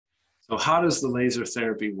So how does the laser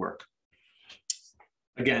therapy work?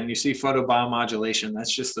 Again, you see photobiomodulation,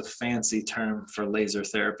 that's just a fancy term for laser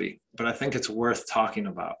therapy, but I think it's worth talking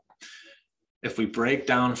about. If we break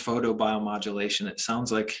down photobiomodulation, it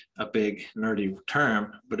sounds like a big nerdy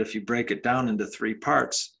term, but if you break it down into three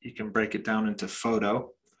parts, you can break it down into photo,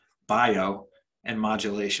 bio, and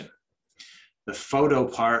modulation. The photo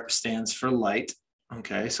part stands for light,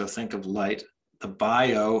 okay, so think of light. The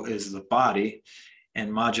bio is the body,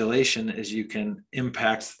 and modulation is you can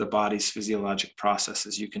impact the body's physiologic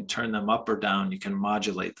processes. You can turn them up or down, you can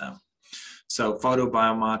modulate them. So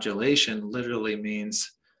photobiomodulation literally means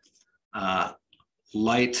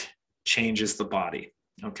light changes the body,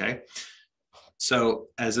 okay? So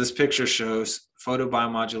as this picture shows,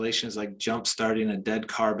 photobiomodulation is like jump starting a dead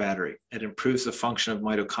car battery. It improves the function of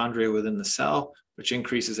mitochondria within the cell, which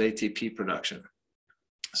increases ATP production.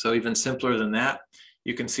 So even simpler than that,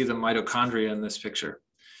 you can see the mitochondria in this picture.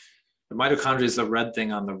 The mitochondria is the red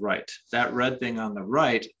thing on the right. That red thing on the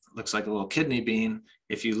right looks like a little kidney bean.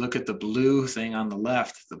 If you look at the blue thing on the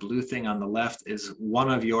left, the blue thing on the left is one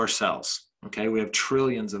of your cells, okay? We have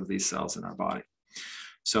trillions of these cells in our body.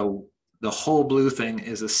 So the whole blue thing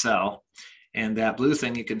is a cell, and that blue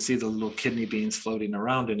thing, you can see the little kidney beans floating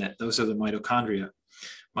around in it. Those are the mitochondria.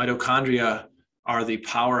 Mitochondria are the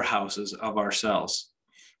powerhouses of our cells.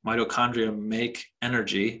 Mitochondria make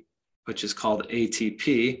energy, which is called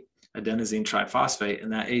ATP, adenosine triphosphate,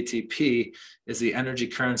 and that ATP is the energy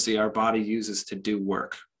currency our body uses to do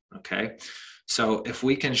work, okay? So if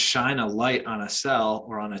we can shine a light on a cell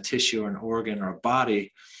or on a tissue or an organ or a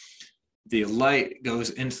body, the light goes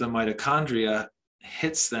into the mitochondria,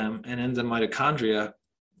 hits them, and in the mitochondria,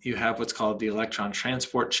 you have what's called the electron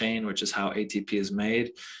transport chain, which is how ATP is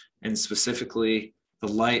made, and specifically,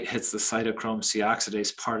 the light hits the cytochrome C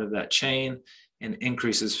oxidase part of that chain and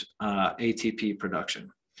increases ATP production.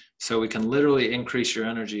 So we can literally increase your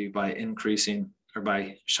energy by increasing or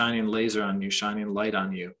by shining laser on you, shining light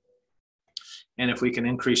on you. And if we can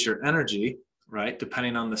increase your energy, right,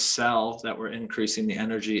 depending on the cell that we're increasing the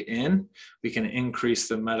energy in, we can increase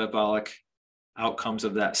the metabolic outcomes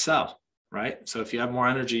of that cell, right? So if you have more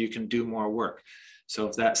energy, you can do more work. So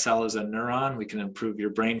if that cell is a neuron, we can improve your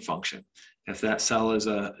brain function. If that cell is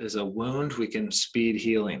a wound, we can speed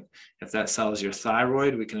healing. If that cell is your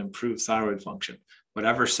thyroid, we can improve thyroid function.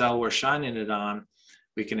 Whatever cell we're shining it on,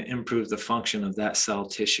 we can improve the function of that cell,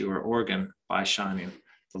 tissue, or organ by shining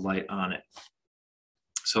the light on it.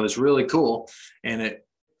 So it's really cool, and it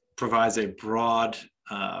provides a broad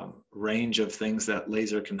range of things that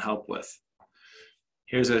laser can help with.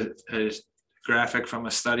 Here's a graphic from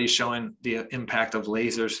a study showing the impact of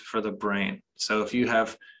lasers for the brain. So if you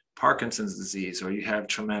have Parkinson's disease, or you have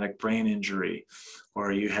traumatic brain injury,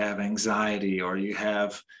 or you have anxiety, or you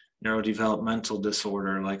have neurodevelopmental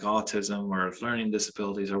disorder like autism or learning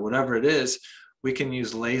disabilities, or whatever it is, we can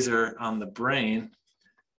use laser on the brain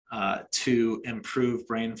to improve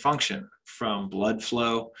brain function, from blood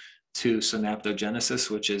flow to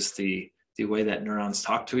synaptogenesis, which is the way that neurons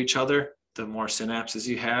talk to each other. The more synapses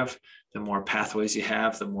you have, the more pathways you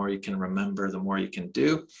have, the more you can remember, the more you can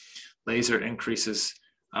do. Laser increases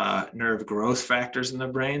nerve growth factors in the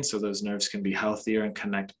brain, so those nerves can be healthier and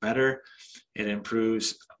connect better. It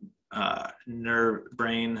improves nerve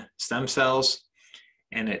brain stem cells,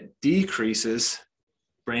 and it decreases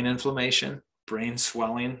brain inflammation, brain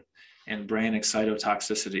swelling, and brain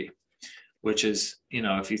excitotoxicity, which is, you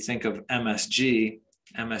know, if you think of MSG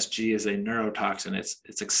is a neurotoxin.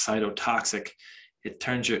 It's excitotoxic.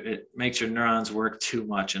 It makes your neurons work too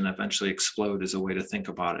much and eventually explode, is a way to think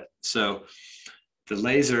about it. So the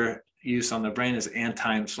laser use on the brain is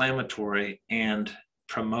anti-inflammatory and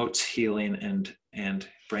promotes healing and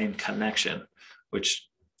brain connection, which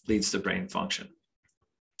leads to brain function.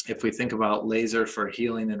 If we think about laser for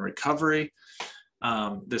healing and recovery,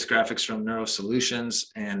 this graphic's from Neurosolutions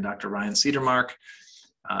and Dr. Ryan Cedermark.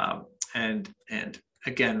 And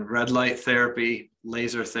again, red light therapy,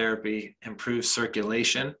 laser therapy improves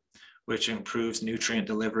circulation, which improves nutrient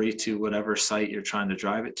delivery to whatever site you're trying to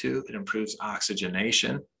drive it to. It improves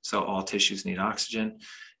oxygenation, so all tissues need oxygen.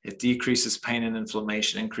 It decreases pain and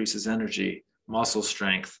inflammation, increases energy, muscle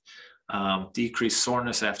strength, decreased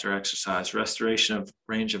soreness after exercise, restoration of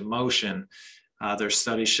range of motion. There's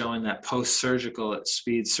studies showing that post-surgical, it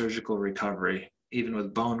speeds surgical recovery, even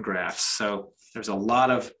with bone grafts. So there's a lot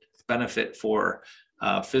of benefit for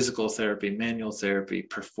physical therapy, manual therapy,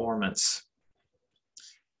 performance.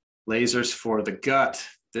 Lasers for the gut.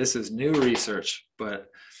 This is new research, but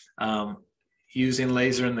using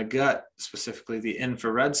laser in the gut, specifically the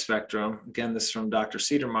infrared spectrum, again, this is from Dr.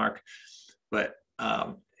 Cedermark, but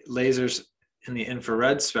lasers in the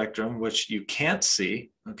infrared spectrum, which you can't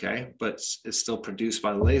see, okay, but is still produced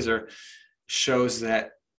by laser, shows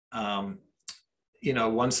that,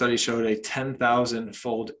 one study showed a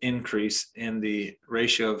 10,000-fold increase in the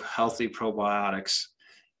ratio of healthy probiotics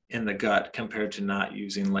in the gut compared to not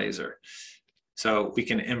using laser. So we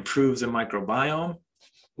can improve the microbiome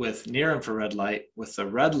with near infrared light. With the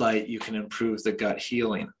red light, you can improve the gut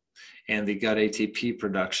healing and the gut ATP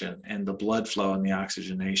production and the blood flow and the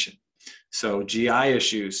oxygenation. So GI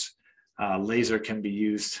issues, laser can be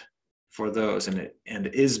used for those, and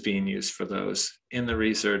it is being used for those in the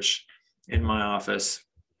research, in my office,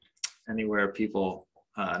 anywhere people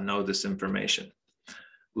know this information.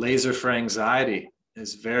 Laser for anxiety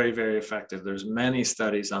is very, very effective. There's many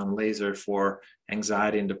studies on laser for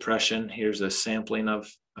anxiety and depression. Here's a sampling of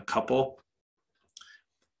a couple.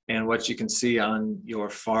 And what you can see on your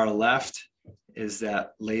far left is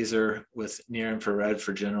that laser with near infrared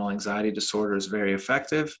for general anxiety disorder is very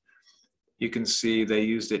effective. You can see they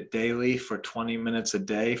used it daily for 20 minutes a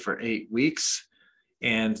day for 8 weeks.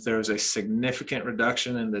 And there was a significant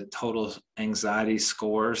reduction in the total anxiety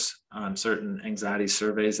scores on certain anxiety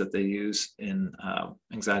surveys that they use in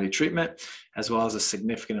anxiety treatment, as well as a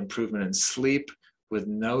significant improvement in sleep with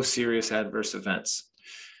no serious adverse events.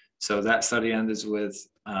 So that study ended with,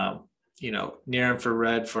 near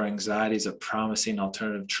infrared for anxiety is a promising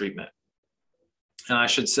alternative treatment. And I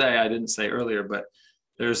should say, I didn't say earlier, but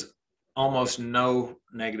there's almost no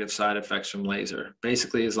negative side effects from laser.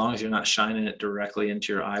 Basically, as long as you're not shining it directly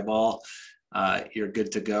into your eyeball, you're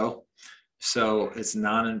good to go. So it's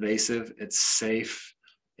non-invasive, it's safe,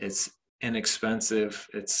 it's inexpensive,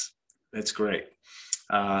 it's great.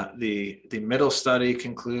 The middle study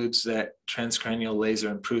concludes that transcranial laser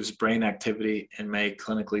improves brain activity and may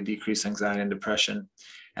clinically decrease anxiety and depression.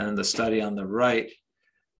 And then the study on the right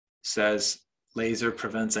says laser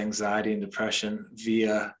prevents anxiety and depression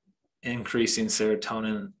via increasing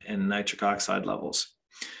serotonin and nitric oxide levels.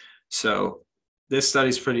 So this study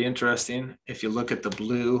is pretty interesting. If you look at the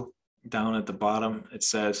blue down at the bottom, it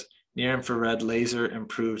says near infrared laser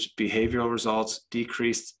improved behavioral results,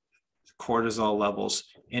 decreased cortisol levels,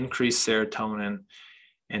 increased serotonin,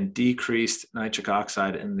 and decreased nitric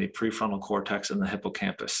oxide in the prefrontal cortex and the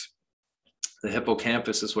hippocampus. The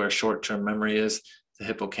hippocampus is where short-term memory is. The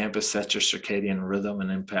hippocampus sets your circadian rhythm and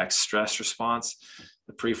impacts stress response.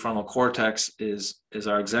 The prefrontal cortex is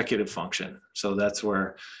our executive function. So that's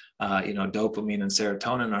where, dopamine and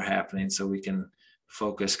serotonin are happening, so we can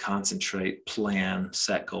focus, concentrate, plan,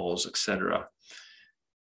 set goals, etc.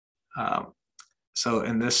 So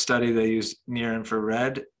in this study, they used near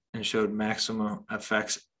infrared and showed maximum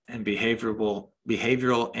effects in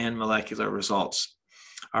behavioral and molecular results.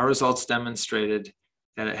 Our results demonstrated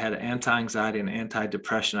that it had an anti-anxiety and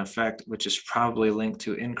anti-depression effect, which is probably linked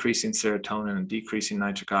to increasing serotonin and decreasing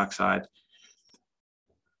nitric oxide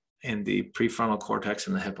in the prefrontal cortex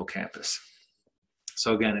and the hippocampus.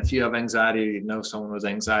 So again, if you have anxiety, or you know someone with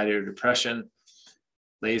anxiety or depression,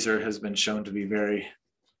 laser has been shown to be very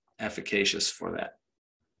efficacious for that.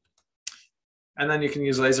 And then you can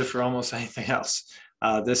use laser for almost anything else.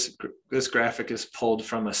 This graphic is pulled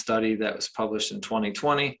from a study that was published in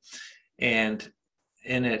 2020, and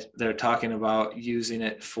in it, they're talking about using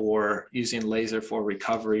laser for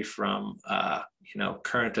recovery from,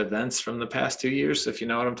 current events from the past 2 years, if you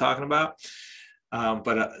know what I'm talking about.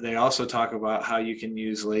 But they also talk about how you can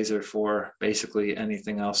use laser for basically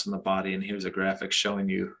anything else in the body. And here's a graphic showing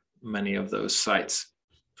you many of those sites,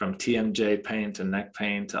 from TMJ pain to neck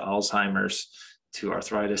pain to Alzheimer's to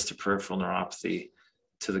arthritis to peripheral neuropathy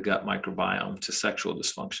to the gut microbiome to sexual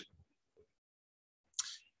dysfunction.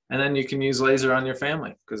 And then you can use laser on your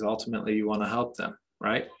family because ultimately you want to help them,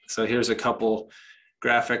 right? So here's a couple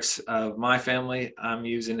graphics of my family. I'm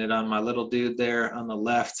using it on my little dude there on the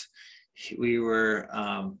left. We were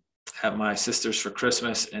at my sister's for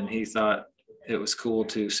Christmas, and he thought it was cool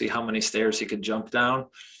to see how many stairs he could jump down.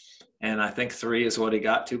 And I think 3 is what he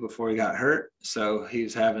got to before he got hurt. So he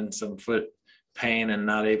was having some foot pain and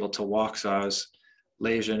not able to walk. So I was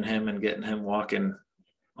lasering him and getting him walking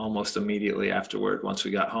almost immediately afterward once we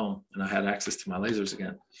got home, and I had access to my lasers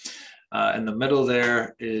again. In the middle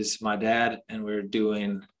there is my dad, and we're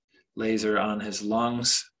doing laser on his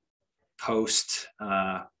lungs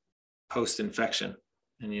post-infection.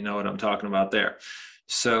 And you know what I'm talking about there.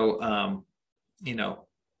 So,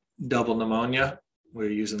 double pneumonia, we're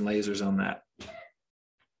using lasers on that.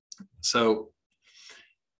 So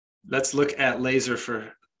let's look at laser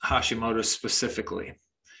for Hashimoto's specifically.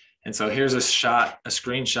 And so here's a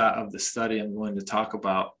screenshot of the study I'm going to talk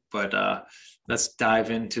about, but let's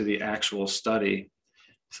dive into the actual study.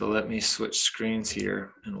 So let me switch screens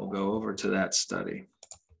here and we'll go over to that study.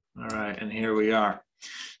 All right, and here we are.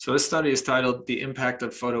 So this study is titled The Impact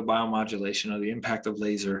of Photobiomodulation, or the Impact of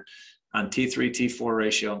Laser on T3-T4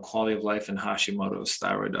 Ratio and Quality of Life in Hashimoto's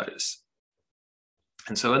Thyroiditis.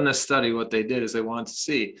 And so in this study, what they did is they wanted to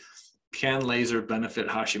see, can laser benefit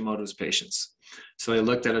Hashimoto's patients? So they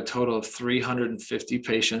looked at a total of 350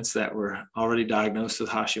 patients that were already diagnosed with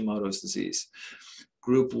Hashimoto's disease.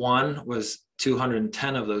 Group 1 was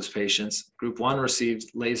 210 of those patients. Group 1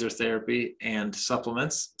 received laser therapy and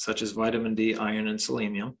supplements such as vitamin D, iron, and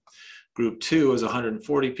selenium. Group 2 was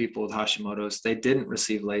 140 people with Hashimoto's. They didn't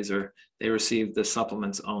receive laser. They received the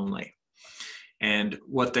supplements only. And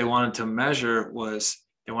what they wanted to measure was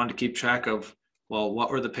they wanted to keep track of, well, what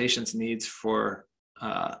were the patient's needs for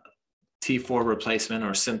T4 replacement,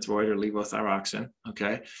 or Synthroid or levothyroxine,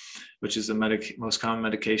 okay, which is the most common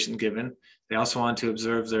medication given. They also wanted to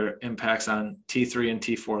observe their impacts on T3 and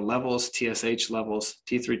T4 levels, TSH levels,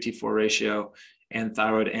 T3-T4 ratio, and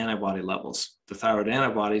thyroid antibody levels. The thyroid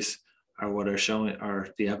antibodies are what are showing are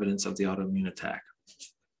the evidence of the autoimmune attack.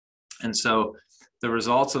 And so the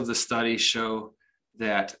results of the study show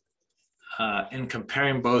that in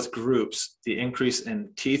comparing both groups, the increase in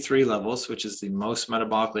T3 levels, which is the most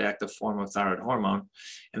metabolically active form of thyroid hormone,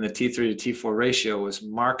 and the T3 to T4 ratio was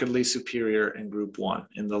markedly superior in group 1,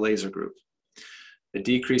 in the laser group. The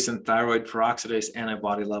decrease in thyroid peroxidase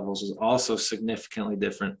antibody levels was also significantly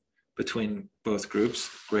different between both groups,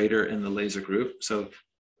 greater in the laser group. So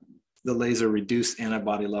the laser reduced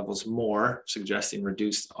antibody levels more, suggesting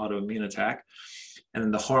reduced autoimmune attack. And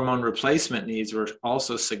then the hormone replacement needs were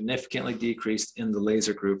also significantly decreased in the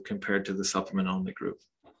laser group compared to the supplement-only group.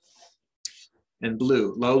 In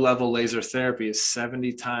blue, low-level laser therapy is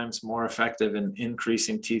 70 times more effective in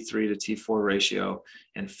increasing T3 to T4 ratio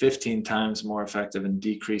and 15 times more effective in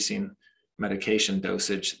decreasing medication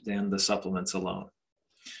dosage than the supplements alone.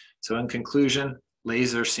 So in conclusion,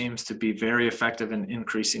 laser seems to be very effective in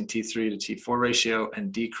increasing T3 to T4 ratio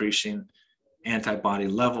and decreasing antibody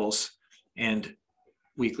levels and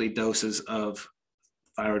weekly doses of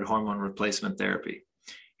thyroid hormone replacement therapy.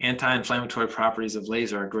 Anti-inflammatory properties of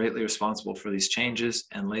laser are greatly responsible for these changes,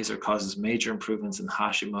 and laser causes major improvements in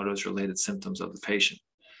Hashimoto's related symptoms of the patient.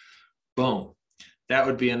 Boom. That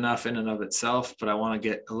would be enough in and of itself, but I want to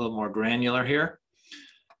get a little more granular here.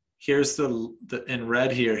 Here's in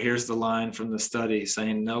red here, here's the line from the study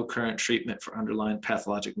saying no current treatment for underlying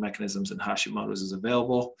pathologic mechanisms in Hashimoto's is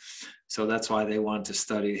available. So that's why they want to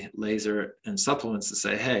study laser and supplements to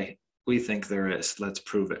say, hey, we think there is, let's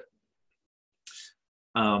prove it.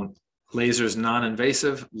 Laser is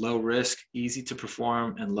non-invasive, low risk, easy to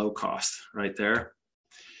perform, and low cost, right there.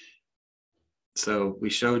 So we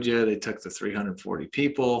showed you, they took the 340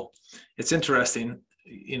 people. It's interesting,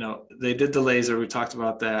 you know, they did the laser, we talked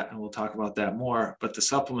about that, and we'll talk about that more, but the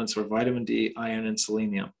supplements were vitamin D, iron, and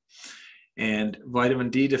selenium. And vitamin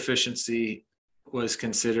D deficiency was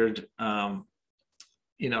considered,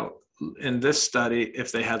 you know, in this study,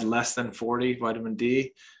 if they had less than 40 vitamin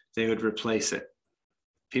D, they would replace it.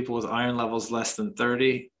 People with iron levels less than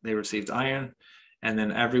 30, they received iron, and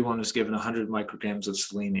then everyone was given 100 micrograms of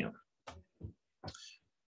selenium.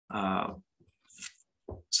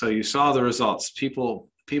 So you saw the results.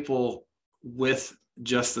 People with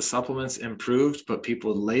just the supplements improved, but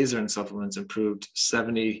people with laser and supplements improved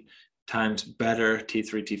 70 times better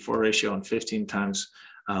T3, T4 ratio and 15 times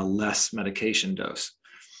less medication dose.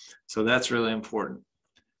 So that's really important.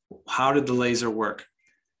 How did the laser work?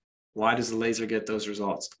 Why does the laser get those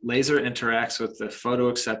results? Laser interacts with the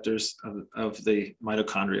photoacceptors of the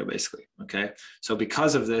mitochondria, basically, okay? So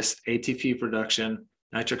because of this, ATP production,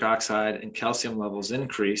 nitric oxide, and calcium levels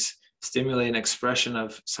increase, stimulating expression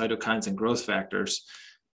of cytokines and growth factors.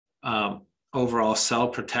 Overall cell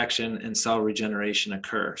protection and cell regeneration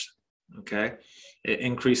occurs, okay? It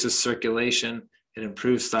increases circulation, it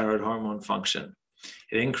improves thyroid hormone function.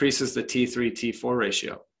 It increases the T3, T4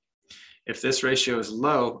 ratio. If this ratio is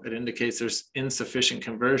low, it indicates there's insufficient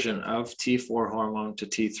conversion of T4 hormone to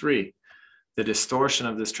T3. The distortion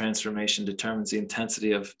of this transformation determines the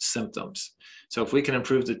intensity of symptoms. So if we can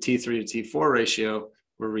improve the T3 to T4 ratio,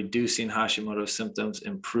 we're reducing Hashimoto's symptoms,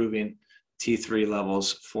 improving T3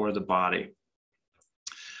 levels for the body.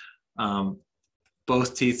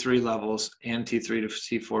 Both T3 levels and T3 to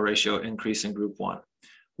T4 ratio increase in group 1.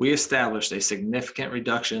 We established a significant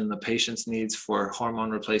reduction in the patient's needs for hormone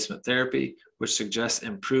replacement therapy, which suggests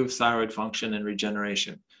improved thyroid function and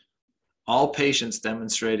regeneration. All patients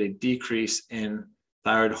demonstrate a decrease in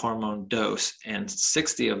thyroid hormone dose, and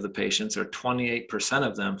 60 of the patients, or 28%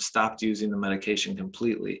 of them, stopped using the medication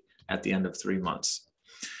completely at the end of 3 months.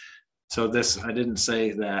 So this, I didn't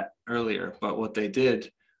say that earlier, but what they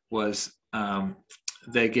did was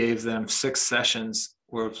they gave them 6 sessions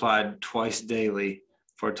were applied twice daily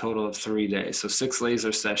for a total of 3 days. So 6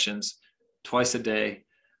 laser sessions twice a day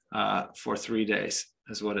for 3 days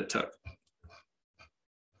is what it took.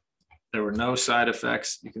 There were no side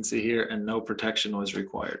effects, you can see here, and no protection was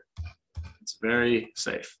required. It's very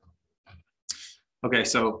safe. Okay,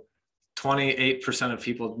 so 28% of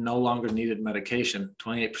people no longer needed medication.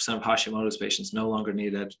 28% of Hashimoto's patients no longer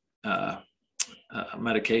needed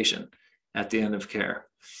medication at the end of care.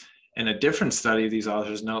 In a different study, these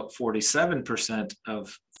authors note 47%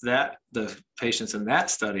 of the patients in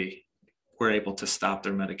that study were able to stop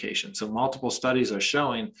their medication. So multiple studies are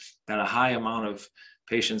showing that a high amount of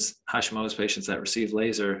patients, Hashimoto's patients that receive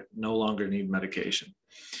laser, no longer need medication.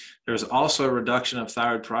 There's also a reduction of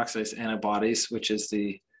thyroid peroxidase antibodies, which is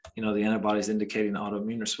the antibodies indicating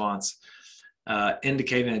autoimmune response,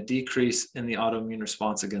 indicating a decrease in the autoimmune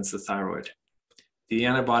response against the thyroid. The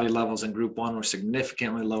antibody levels in group 1 were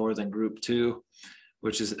significantly lower than group 2,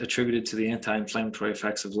 which is attributed to the anti-inflammatory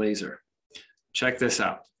effects of laser. Check this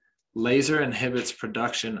out. Laser inhibits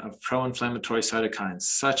production of pro-inflammatory cytokines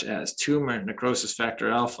such as tumor necrosis factor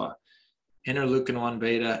alpha, interleukin-1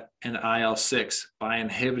 beta, and IL-6 by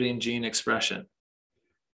inhibiting gene expression.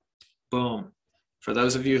 Boom. For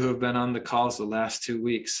those of you who have been on the calls the last 2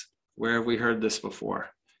 weeks, where have we heard this before?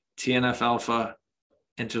 TNF-alpha,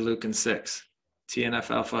 interleukin-6.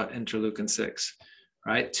 TNF-alpha, interleukin-6,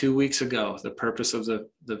 right? 2 weeks ago, the purpose of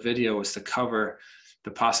the video was to cover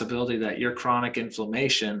the possibility that your chronic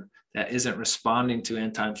inflammation that isn't responding to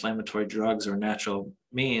anti-inflammatory drugs or natural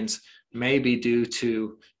means may be due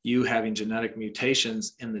to you having genetic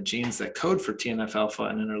mutations in the genes that code for TNF-alpha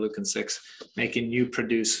and interleukin-6, making you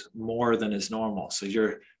produce more than is normal. So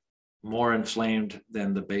you're more inflamed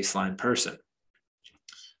than the baseline person.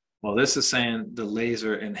 Well, this is saying the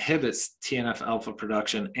laser inhibits TNF-alpha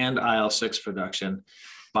production and IL-6 production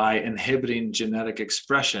by inhibiting genetic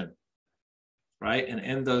expression, right? And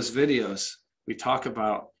in those videos, we talk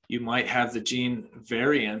about you might have the gene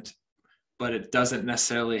variant, but it doesn't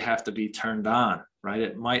necessarily have to be turned on, right?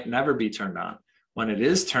 It might never be turned on. When it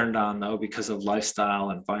is turned on, though, because of lifestyle,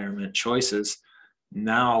 environment choices,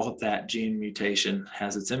 now that gene mutation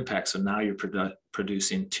has its impact. So now you're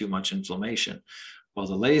producing too much inflammation. Well,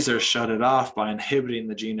 the laser shut it off by inhibiting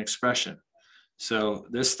the gene expression. So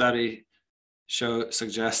this study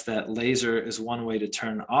suggests that laser is one way to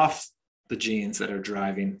turn off the genes that are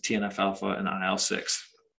driving TNF-alpha and IL-6.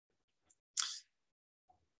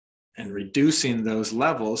 And reducing those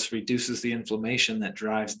levels reduces the inflammation that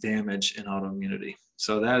drives damage in autoimmunity.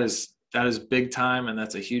 So that is big time, and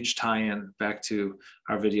that's a huge tie-in back to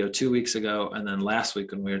our video 2 weeks ago, and then last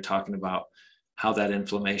week when we were talking about how that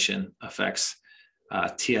inflammation affects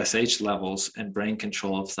TSH levels and brain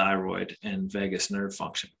control of thyroid and vagus nerve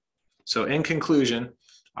function. So in conclusion,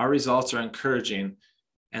 our results are encouraging,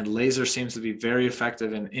 and laser seems to be very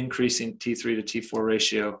effective in increasing T3 to T4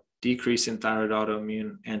 ratio, decreasing thyroid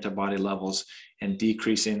autoimmune antibody levels, and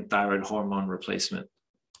decreasing thyroid hormone replacement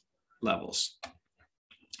levels.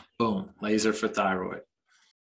 Boom, laser for thyroid.